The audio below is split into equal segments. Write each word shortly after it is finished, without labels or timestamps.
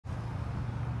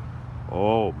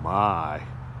Oh my.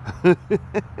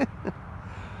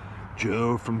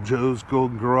 Joe from Joe's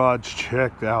Golden Garage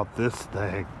checked out this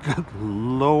thing. Good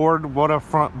Lord, what a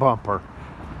front bumper.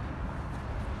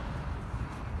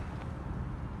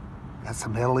 Got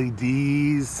some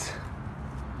LEDs.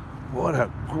 What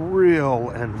a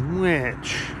grill and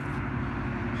winch.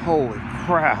 Holy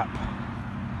crap.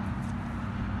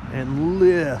 And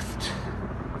lift.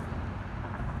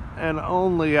 And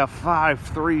only a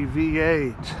 5.3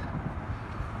 V8.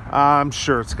 I'm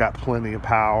sure it's got plenty of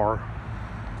power.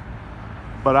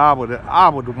 But I would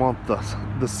want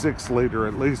the 6 liter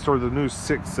at least, or the new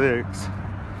 6.6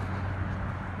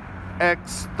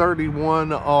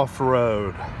 X31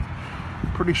 off-road.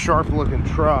 Pretty sharp looking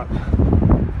truck.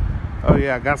 Oh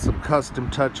yeah, I got some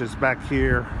custom touches back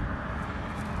here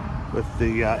with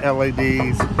the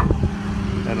LEDs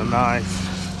and a nice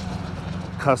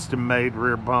custom made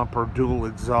rear bumper, dual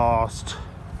exhaust,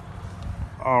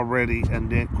 already a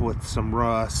nick with some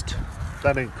rust.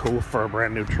 That ain't cool for a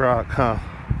brand new truck, huh?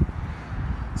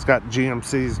 It's got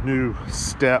GMC's new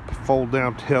step fold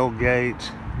down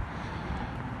tailgate.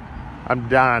 I'm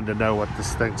dying to know what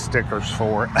this thing's stickers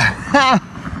for.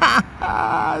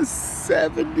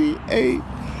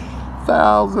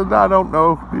 78,000. I don't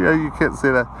know. Yeah, you can't see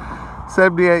that.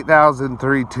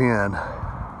 78,310.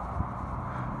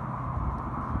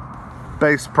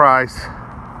 Base price.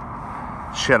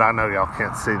 Shit, I know y'all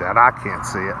can't see that. I can't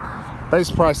see it. Base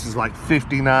price is like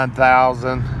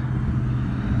 59,000.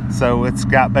 So it's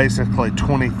got basically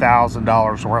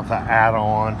 $20,000 worth of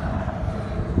add-on.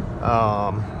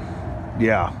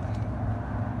 Yeah.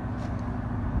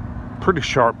 Pretty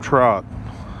sharp truck.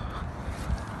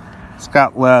 It's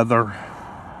got leather.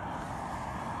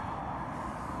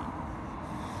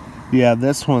 Yeah,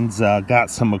 this one's got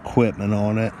some equipment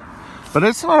on it. But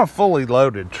it's not a fully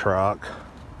loaded truck.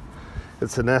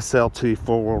 It's an SLT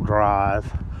 4-wheel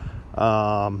drive.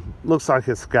 Looks like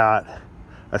it's got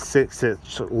a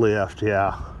 6-inch lift,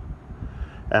 yeah.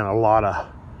 And a lot of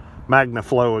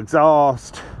MagnaFlow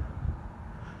exhaust.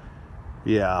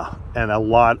 Yeah, and a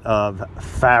lot of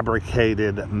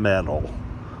fabricated metal.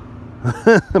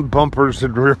 Bumpers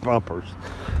and rear bumpers.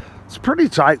 It's a pretty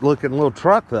tight looking little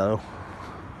truck though.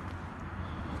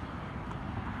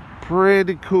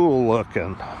 Pretty cool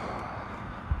looking.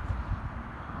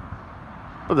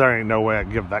 But there ain't no way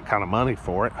I'd give that kind of money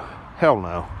for it. Hell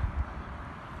no.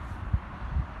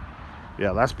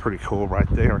 Yeah, that's pretty cool right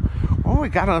there. What we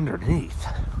got underneath?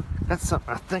 That's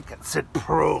something I think it said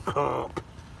Pro Comp.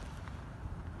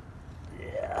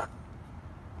 Yeah.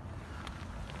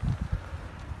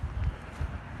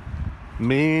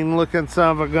 Mean looking son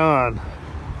of a gun.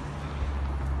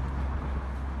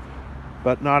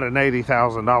 But not an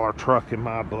 $80,000 truck in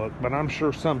my book. But I'm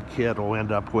sure some kid will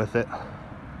end up with it.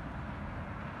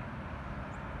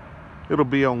 It'll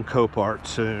be on Copart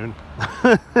soon.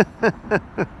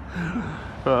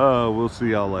 We'll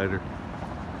see y'all later.